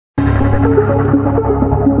Hey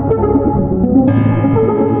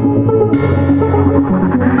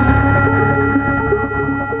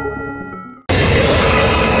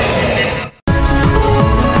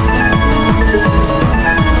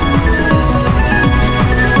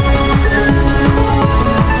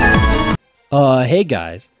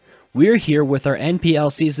guys, we're here with our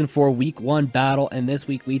NPL Season 4 Week 1 battle, and this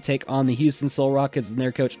week we take on the Houston Solrockets and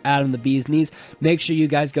their coach AdamTheBeesKnees. Make sure you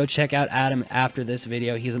guys go check out Adam after this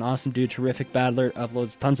video. He's an awesome dude, terrific battler,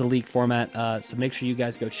 uploads tons of league format, so make sure you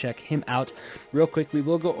guys go check him out. Real quick, we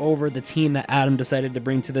will go over the team that Adam decided to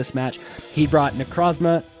bring to this match. He brought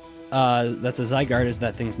Necrozma, that's a Zygarde is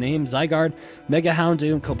that thing's name. Zygarde, Mega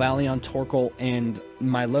Houndoom, Cobalion, Torkoal, and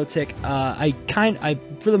Milotic. I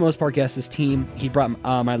for the most part guessed this team. He brought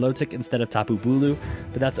Milotic instead of Tapu Bulu,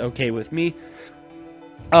 but that's okay with me.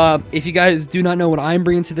 If you guys do not know what I'm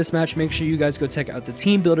bringing to this match, make sure you guys go check out the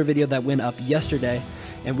team builder video that went up yesterday,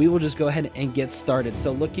 and we will just go ahead and get started.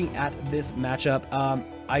 So looking at this matchup,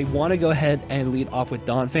 I want to go ahead and lead off with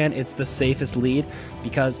Donphan. It's the safest lead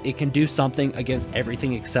because it can do something against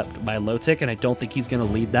everything except Milotic, and I don't think he's going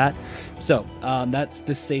to lead that. So that's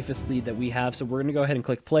the safest lead that we have. So we're going to go ahead and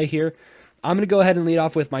click play here. I'm going to go ahead and lead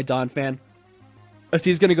off with my Donphan, as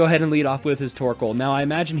he's going to go ahead and lead off with his Torkoal. Now I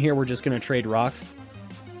imagine here we're just going to trade rocks,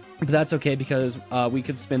 but that's okay because we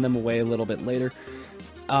could spin them away a little bit later.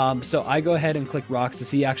 So I go ahead and click rocks as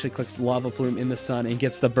he actually clicks Lava Plume in the sun and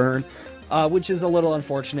gets the burn, which is a little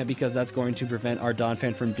unfortunate because that's going to prevent our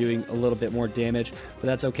Donphan from doing a little bit more damage, but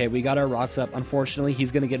that's okay. We got our rocks up. Unfortunately,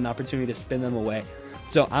 he's going to get an opportunity to spin them away.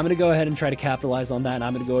 So I'm going to go ahead and try to capitalize on that, and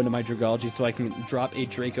I'm going to go into my Dragalge so I can drop a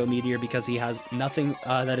Draco Meteor because he has nothing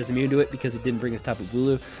that is immune to it because he didn't bring his Tapu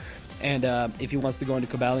Bulu. And if he wants to go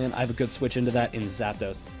into Cobalion, I have a good switch into that in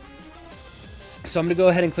Zapdos. So I'm going to go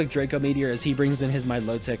ahead and click Draco Meteor as he brings in his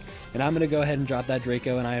Milotic, and I'm going to go ahead and drop that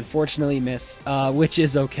Draco, and I unfortunately miss, which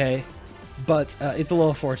is okay, but it's a little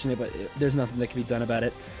unfortunate, but there's nothing that can be done about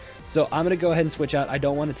it. So I'm going to go ahead and switch out. I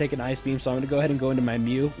don't want to take an Ice Beam, so I'm going to go ahead and go into my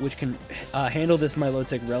Mew, which can handle this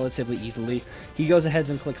Milotic relatively easily. He goes ahead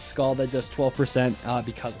and clicks Scald that does 12%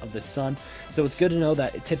 because of the sun, so it's good to know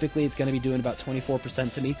that typically it's going to be doing about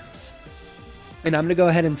 24% to me. And I'm going to go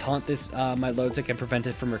ahead and taunt this Milotic and prevent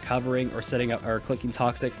it from recovering or setting up or clicking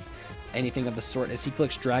Toxic, anything of the sort, as he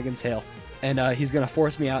clicks Dragon Tail. And he's going to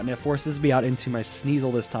force me out, and it forces me out into my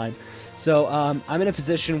Sneasel this time. So I'm in a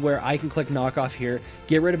position where I can click Knockoff here,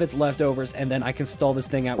 get rid of its leftovers, and then I can stall this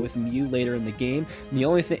thing out with Mew later in the game. And the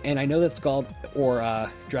only thing, and I know that Scald or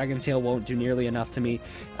Dragon Tail won't do nearly enough to me.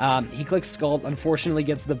 He clicks Scald, unfortunately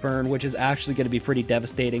gets the burn, which is actually going to be pretty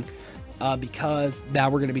devastating. Because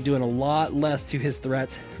now we're going to be doing a lot less to his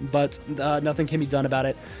threat, but nothing can be done about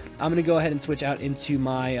it. I'm going to go ahead and switch out into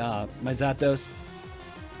my my Zapdos,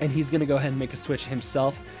 and he's going to go ahead and make a switch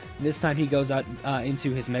himself. This time he goes out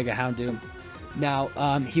into his Mega Houndoom.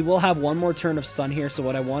 Now, he will have one more turn of Sun here, so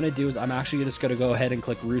what I want to do is I'm actually just going to go ahead and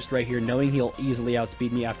click Roost right here, knowing he'll easily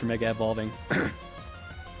outspeed me after Mega Evolving,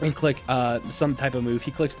 and click some type of move.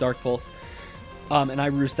 He clicks Dark Pulse. And I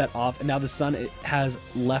roost that off, and now the sun has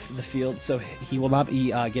left the field, so he will not be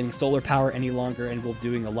getting solar power any longer and will be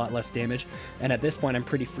doing a lot less damage. And at this point, I'm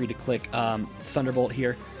pretty free to click Thunderbolt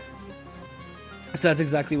here. So that's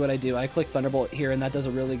exactly what I do. I click Thunderbolt here, and that does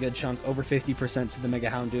a really good chunk, over 50% to the Mega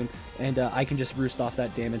Houndoom, and I can just roost off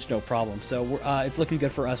that damage, no problem. So it's looking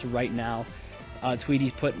good for us right now.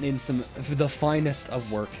 Tweety's putting in the finest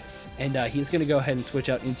of work. And he's going to go ahead and switch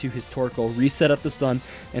out into his Torkoal, reset up the sun,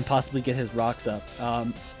 and possibly get his rocks up.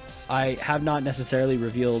 I have not necessarily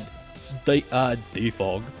revealed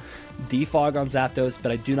Defog on Zapdos,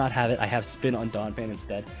 but I do not have it. I have Spin on Donphan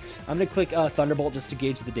instead. I'm going to click Thunderbolt just to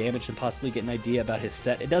gauge the damage and possibly get an idea about his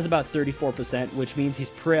set. It does about 34%, which means he's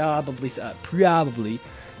probably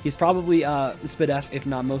Spit F, if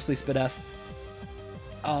not mostly Spit F.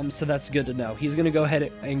 So that's good to know. He's going to go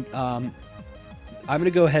ahead and I'm going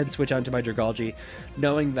to go ahead and switch out to my Dragalge,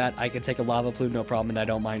 knowing that I can take a Lava Plume, no problem, and I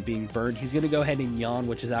don't mind being burned. He's going to go ahead and Yawn,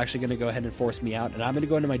 which is actually going to go ahead and force me out, and I'm going to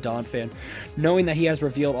go into my Donphan, knowing that he has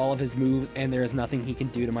revealed all of his moves, and there is nothing he can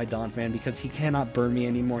do to my Donphan, because he cannot burn me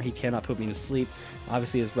anymore, he cannot put me to sleep.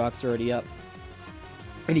 Obviously, his rocks are already up,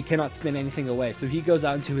 and he cannot spin anything away, so he goes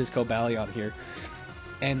out into his Cobalion here.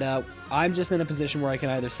 And I'm just in a position where I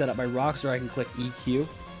can either set up my rocks or I can click EQ.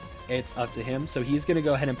 It's up to him. So he's going to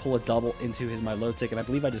go ahead and pull a double into his Milotic, and I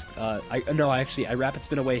believe I just I rapid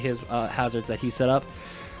spin away his hazards that he set up,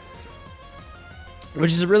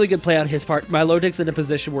 which is a really good play on his part. Milotic's in a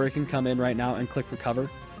position where it can come in right now and click recover,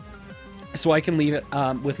 so I can leave it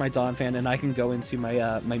with my Donphan, and I can go into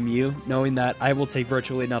my my Mew, knowing that I will take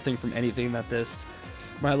virtually nothing from anything that this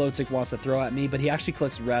Milotic wants to throw at me, but he actually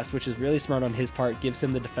clicks Rest, which is really smart on his part, gives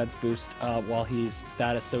him the defense boost while he's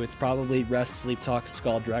status, so it's probably Rest, Sleep Talk,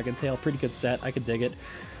 Skull, Dragon Tail. Pretty good set. I could dig it.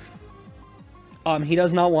 He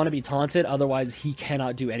does not want to be taunted, otherwise he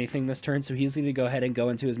cannot do anything this turn, so he's going to go ahead and go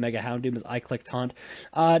into his Mega Houndoom as I click Taunt.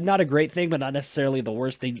 Not a great thing, but not necessarily the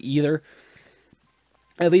worst thing either.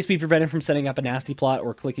 At least we prevent him from setting up a nasty plot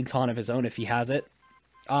or clicking Taunt of his own if he has it.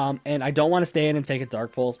 And I don't want to stay in and take a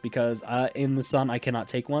Dark Pulse because in the sun I cannot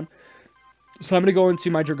take one. So I'm going to go into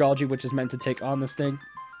my Dragology, which is meant to take on this thing.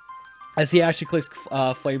 As he actually clicks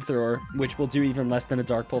Flamethrower, which will do even less than a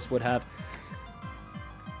Dark Pulse would have,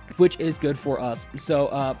 which is good for us. So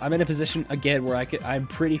I'm in a position again where I'm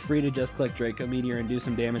pretty free to just click Draco Meteor and do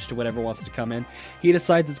some damage to whatever wants to come in. He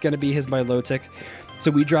decides it's going to be his Milotic,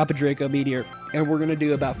 so we drop a Draco Meteor, and we're going to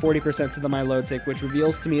do about 40% to the Milotic, which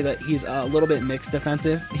reveals to me that he's a little bit mixed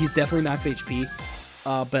defensive. He's definitely max HP,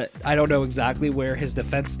 but I don't know exactly where his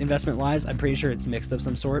defense investment lies. I'm pretty sure it's mixed of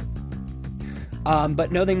some sort.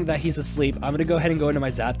 But knowing that he's asleep, I'm going to go ahead and go into my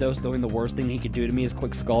Zapdos, knowing the worst thing he could do to me is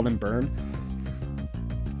click Scald and Burn.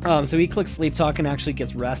 So he clicks Sleep Talk and actually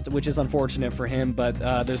gets Rest, which is unfortunate for him, but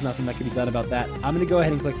there's nothing that can be done about that. I'm going to go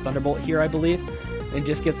ahead and click Thunderbolt here, I believe, and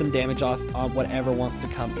just get some damage off on whatever wants to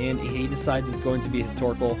come in. He decides it's going to be his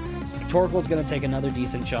Torkoal. So Torkoal is going to take another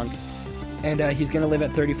decent chunk, and he's going to live at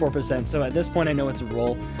 34%. So at this point, I know it's a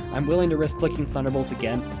roll. I'm willing to risk clicking Thunderbolt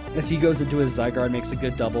again, as he goes into his Zygarde, makes a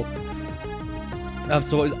good double.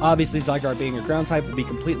 So obviously, Zygarde being a ground type would be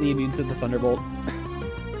completely immune to the Thunderbolt,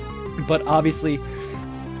 but obviously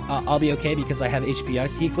I'll be okay because I have HP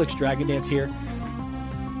Ice. He clicks Dragon Dance here,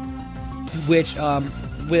 which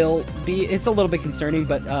will be, it's a little bit concerning,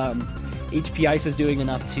 but HP Ice is doing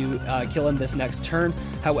enough to kill him this next turn.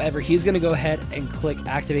 However, he's going to go ahead and click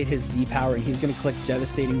activate his Z power, and he's going to click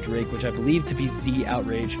Devastating Drake, which I believe to be Z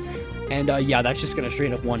Outrage. And yeah, that's just going to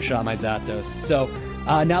straight up one-shot my Zapdos. So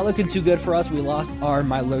not looking too good for us. We lost our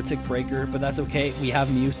Milotic Breaker, but that's okay. We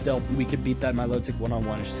have Mew still. We could beat that Milotic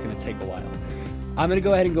one-on-one. It's just going to take a while. I'm going to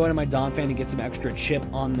go ahead and go into my Donphan and get some extra chip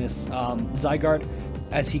on this Zygarde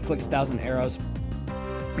as he clicks 1,000 Arrows.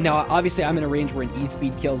 Now, obviously, I'm in a range where an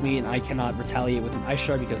E-Speed kills me, and I cannot retaliate with an Ice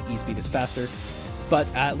Shard because E-Speed is faster.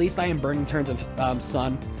 But at least I am burning turns of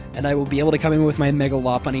Sun, and I will be able to come in with my Mega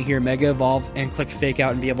Lopunny here, Mega Evolve, and click Fake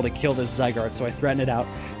Out and be able to kill this Zygarde, so I threaten it out.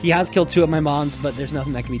 He has killed 2 of my Mons, but there's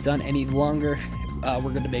nothing that can be done any longer. We're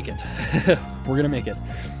going to make it. We're going to make it.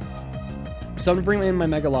 So I'm going to bring in my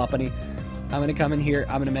Mega Lopunny. I'm going to come in here,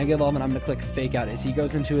 I'm going to Mega Evolve, and I'm going to click Fake Out as he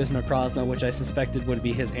goes into his Necrozma, which I suspected would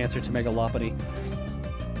be his answer to Mega Lopunny.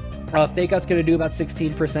 Fake Out's going to do about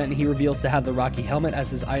 16%, and he reveals to have the Rocky Helmet as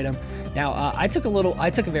his item. Now, I took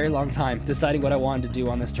a very long time deciding what I wanted to do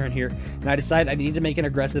on this turn here, and I decided I need to make an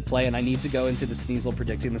aggressive play, and I need to go into the Sneasel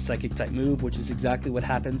predicting the Psychic-type move, which is exactly what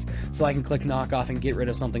happens, so I can click Knock Off and get rid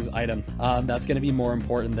of something's item. That's going to be more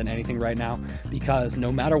important than anything right now, because no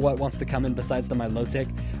matter what wants to come in besides the Milotic,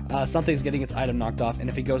 something's getting its item knocked off, and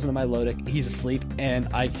if he goes into Milotic, he's asleep, and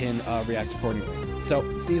I can react accordingly. So,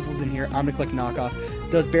 Sneasel's in here, I'm going to click Knock Off.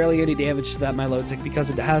 Does barely any damage to that Milotic because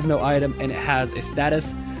it has no item and it has a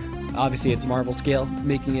status. Obviously, it's Marvel Scale,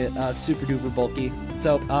 making it super duper bulky.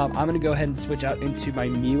 So I'm going to go ahead and switch out into my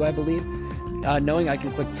Mew, I believe, knowing I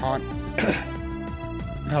can click Taunt.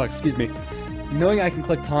 Oh, excuse me. Knowing I can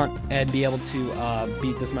click Taunt and be able to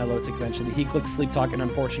beat this Milotic eventually. He clicks Sleep Talk and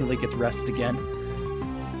unfortunately gets Rest again.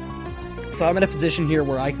 So I'm in a position here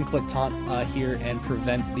where I can click Taunt here and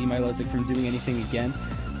prevent the Milotic from doing anything again.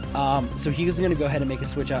 So he's going to go ahead and make a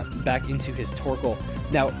switch out back into his Torkoal.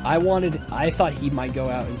 Now, I thought he might go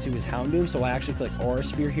out into his Houndoom, so I actually click Aura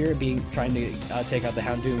Sphere here, trying to take out the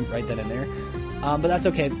Houndoom right then and there. But that's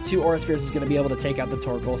okay. 2 Aura Spheres is going to be able to take out the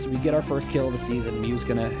Torkoal, so we get our first kill of the season. Mew's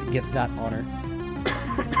going to get that honor.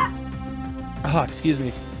 Oh, excuse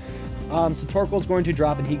me. So Torkoal's going to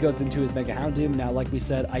drop, and he goes into his Mega Houndoom. Now, like we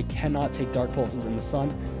said, I cannot take Dark Pulses in the sun.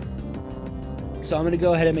 So I'm going to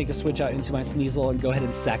go ahead and make a switch out into my Sneasel and go ahead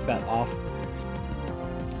and sack that off.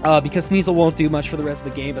 Because Sneasel won't do much for the rest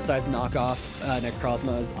of the game besides knock off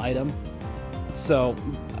Necrozma's item. So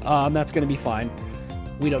that's going to be fine.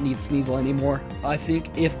 We don't need Sneasel anymore. I think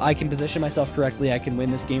if I can position myself correctly, I can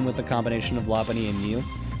win this game with a combination of Lopunny and Mew.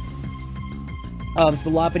 So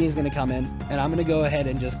Lopunny is going to come in, and I'm going to go ahead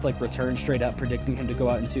and just click Return straight up, predicting him to go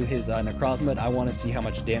out into his Necrozma. I want to see how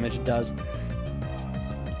much damage it does.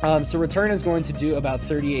 So Return is going to do about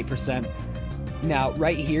 38%. Now,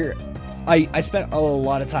 right here, I spent a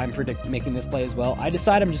lot of time making this play as well. I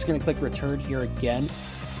decide I'm just going to click Return here again.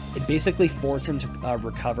 It basically forces him to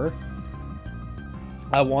recover.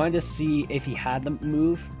 I wanted to see if he had the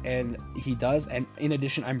move, and he does. And in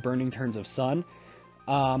addition, I'm burning turns of Sun.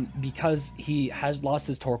 because he has lost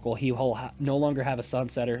his Torkoal, he will no longer have a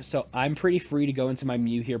Sunsetter. So I'm pretty free to go into my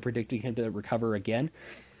Mew here, predicting him to recover again.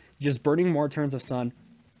 Just burning more turns of Sun.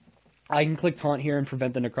 I can click Taunt here and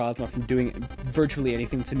prevent the Necrozma from doing virtually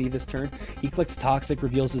anything to me this turn. He clicks Toxic,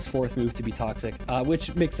 reveals his 4th move to be Toxic,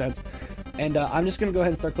 which makes sense. And I'm just going to go ahead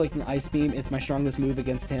and start clicking Ice Beam. It's my strongest move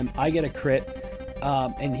against him. I get a crit,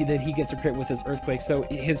 and then he gets a crit with his Earthquake. So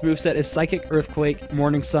his moveset is Psychic, Earthquake,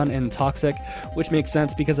 Morning Sun, and Toxic, which makes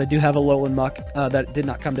sense because I do have a Alolan Muck that did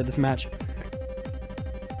not come to this match.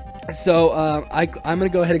 So I'm going to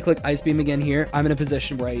go ahead and click Ice Beam again here. I'm in a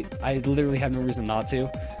position where I literally have no reason not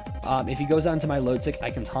to. If he goes on to my load tick,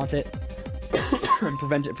 I can taunt it and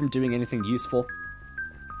prevent it from doing anything useful.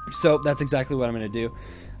 So that's exactly what I'm going to do.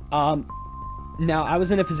 Now, I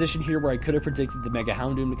was in a position here where I could have predicted the Mega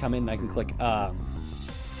Houndoom to come in, and I can click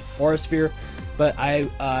Aura Sphere, but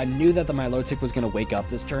I knew that the Milotic was going to wake up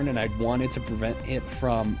this turn, and I wanted to prevent it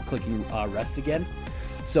from clicking Rest again.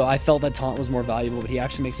 So I felt that Taunt was more valuable, but he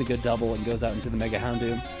actually makes a good double and goes out into the Mega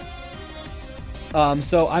Houndoom.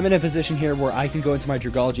 So I'm in a position here where I can go into my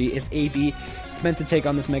Dragalge. It's AB. It's meant to take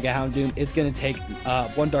on this Mega Houndoom. It's going to take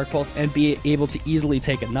one Dark Pulse and be able to easily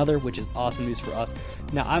take another, which is awesome news for us.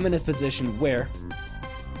 Now I'm in a position where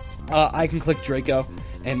I can click Draco,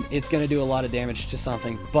 and it's going to do a lot of damage to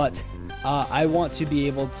something, but I want to be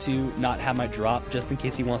able to not have my drop just in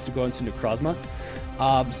case he wants to go into Necrozma.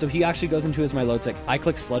 So he actually goes into his Milotic. I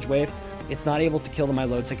click Sludge Wave. It's not able to kill the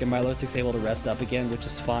Milotic, and Milotic's able to rest up again, which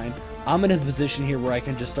is fine. I'm in a position here where I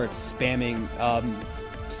can just start spamming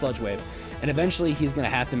Sludge Wave. And eventually he's going to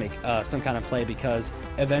have to make some kind of play, because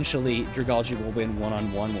eventually Dragalge will win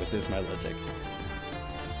one-on-one with this Milotic.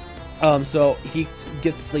 So he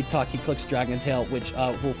gets Sleep Talk, he clicks Dragon Tail, which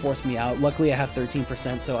will force me out. Luckily I have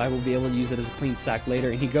 13%, so I will be able to use it as a clean sack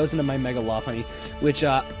later. And he goes into my Mega Lopunny, which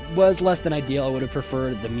was less than ideal. I would have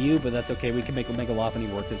preferred the Mew, but that's okay. We can make a Mega Lopunny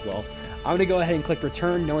work as well. I'm going to go ahead and click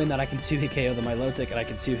Return, knowing that I can 2-hit KO the Milotic, and I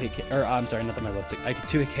can 2-hit, or I'm sorry, not the Milotic. I can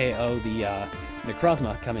 2-hit KO the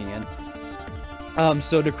Necrozma coming in.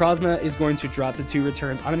 So Necrozma is going to drop to 2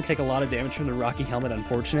 returns. I'm going to take a lot of damage from the Rocky Helmet,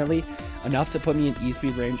 unfortunately, enough to put me in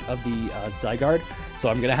E-Speed range of the Zygarde, so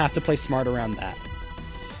I'm going to have to play smart around that.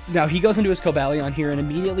 Now, he goes into his Cobalion here, and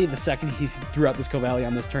immediately the second he threw out this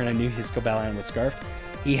Cobalion this turn, I knew his Cobalion was Scarfed.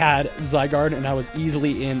 He had Zygarde, and I was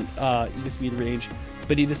easily in E-Speed range,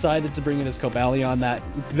 but he decided to bring in his Cobalion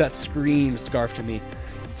that screams Scarf to me.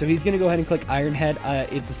 So he's going to go ahead and click Iron Head.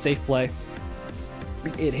 It's a safe play.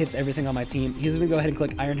 It hits everything on my team. He's going to go ahead and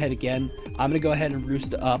click Iron Head again. I'm going to go ahead and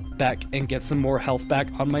roost up back and get some more health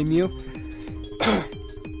back on my Mew.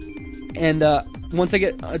 And once I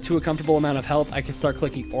get to a comfortable amount of health, I can start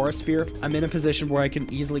clicking Aura Sphere. I'm in a position where I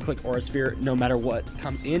can easily click Aura Sphere no matter what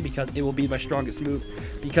comes in, because it will be my strongest move,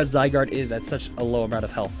 because Zygarde is at such a low amount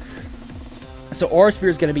of health. So Aura Sphere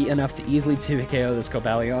is going to be enough to easily 2-hit KO this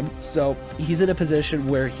Cobalion. So he's in a position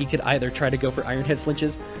where he could either try to go for Iron Head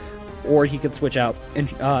flinches, or he could switch out and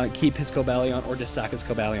keep his Cobalion, or just sack his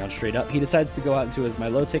Cobalion straight up. He decides to go out into his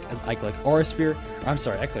Milotic as I click Aura Sphere. I'm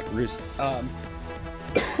sorry, I click Roost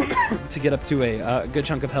to get up to a good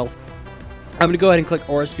chunk of health. I'm going to go ahead and click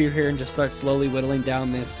Aura Sphere here and just start slowly whittling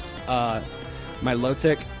down this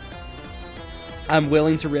Milotic. I'm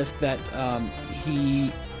willing to risk that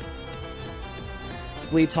he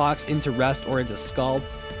Sleep Talks into Rest or into Scald,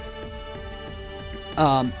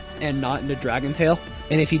 and not into Dragon Tail.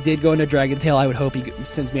 And if he did go into Dragon Tail, I would hope he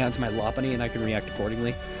sends me out into my Lopunny and I can react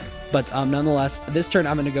accordingly. But nonetheless, this turn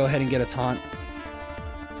I'm going to go ahead and get a Taunt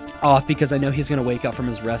off, because I know he's going to wake up from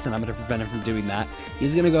his rest, and I'm going to prevent him from doing that.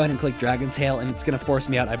 He's going to go ahead and click Dragon Tail, and it's going to force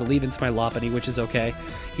me out, I believe, into my Lopunny, which is okay.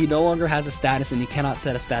 He no longer has a status, and he cannot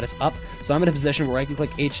set a status up, so I'm in a position where I can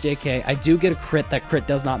click HJK. I do get a crit. That crit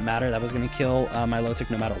does not matter. That was going to kill my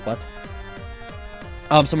Milotic no matter what.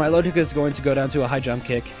 So my Milotic is going to go down to a high jump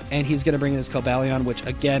kick, and he's going to bring in his Cobalion, which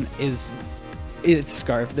again it's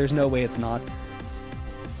Scarf. There's no way it's not.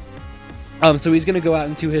 So he's going to go out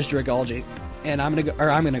into his Dragalge, and I'm gonna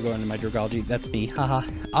go into my Dragalge. That's me, haha.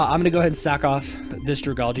 I'm gonna go ahead and sack off this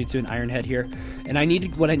Dragalge to an Iron Head here, and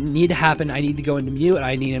what I need to happen. I need to go into Mew, and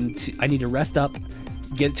I need to rest up,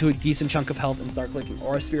 get to a decent chunk of health, and start clicking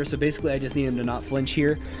Aura Sphere. So basically, I just need him to not flinch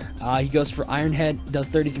here. He goes for Iron Head, does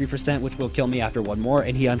 33%, which will kill me after one more,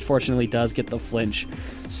 and he unfortunately does get the flinch.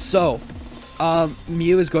 So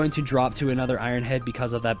Mew is going to drop to another Iron Head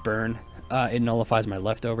because of that burn. It nullifies my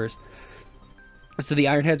leftovers. So the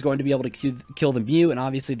Iron Head's going to be able to kill the Mew, and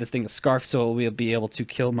obviously this thing is Scarfed, so it will be able to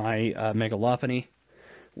kill my Mega Lopunny,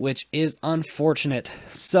 which is unfortunate.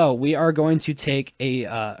 So we are going to take a,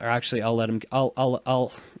 or actually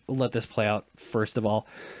I'll let this play out first of all.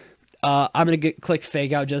 I'm going to click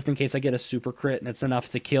fake out just in case I get a super crit and it's enough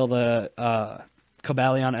to kill the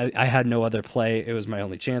Cobalion. I had no other play. It was my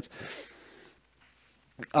only chance.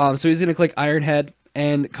 So he's going to click Iron Head,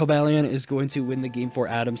 and Cobalion is going to win the game for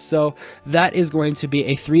Adam. So that is going to be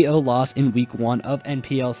a 3-0 loss in week 1 of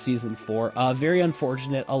NPL Season 4. Very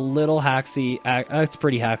unfortunate, a little hacksy. It's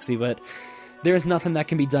pretty hacksy, but there's nothing that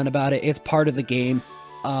can be done about it. It's part of the game.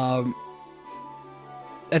 At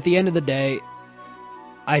the end of the day,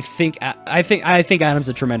 I think Adam's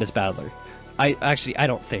a tremendous battler. I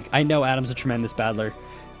don't think. I know Adam's a tremendous battler.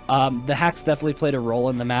 The hacks definitely played a role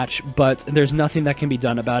in the match, but there's nothing that can be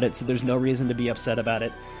done about it, so there's no reason to be upset about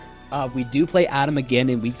it. We do play Adam again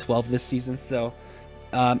in week 12 this season, so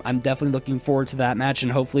I'm definitely looking forward to that match,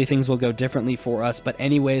 and hopefully things will go differently for us. But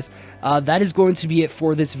anyways, that is going to be it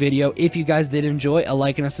for this video. If you guys did enjoy, a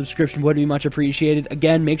like and a subscription would be much appreciated.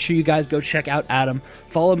 Again, make sure you guys go check out Adam.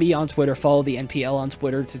 Follow me on Twitter. Follow the NPL on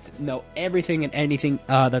Twitter to know everything and anything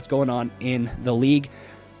that's going on in the league.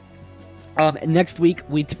 Next week,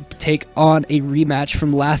 we take on a rematch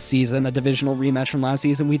from last season, a divisional rematch from last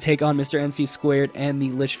season. We take on Mr. NC Squared and the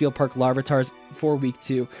Litchfield Park Larvitars for week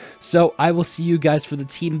 2. So I will see you guys for the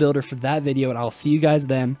team builder for that video, and I'll see you guys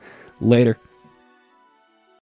then. Later.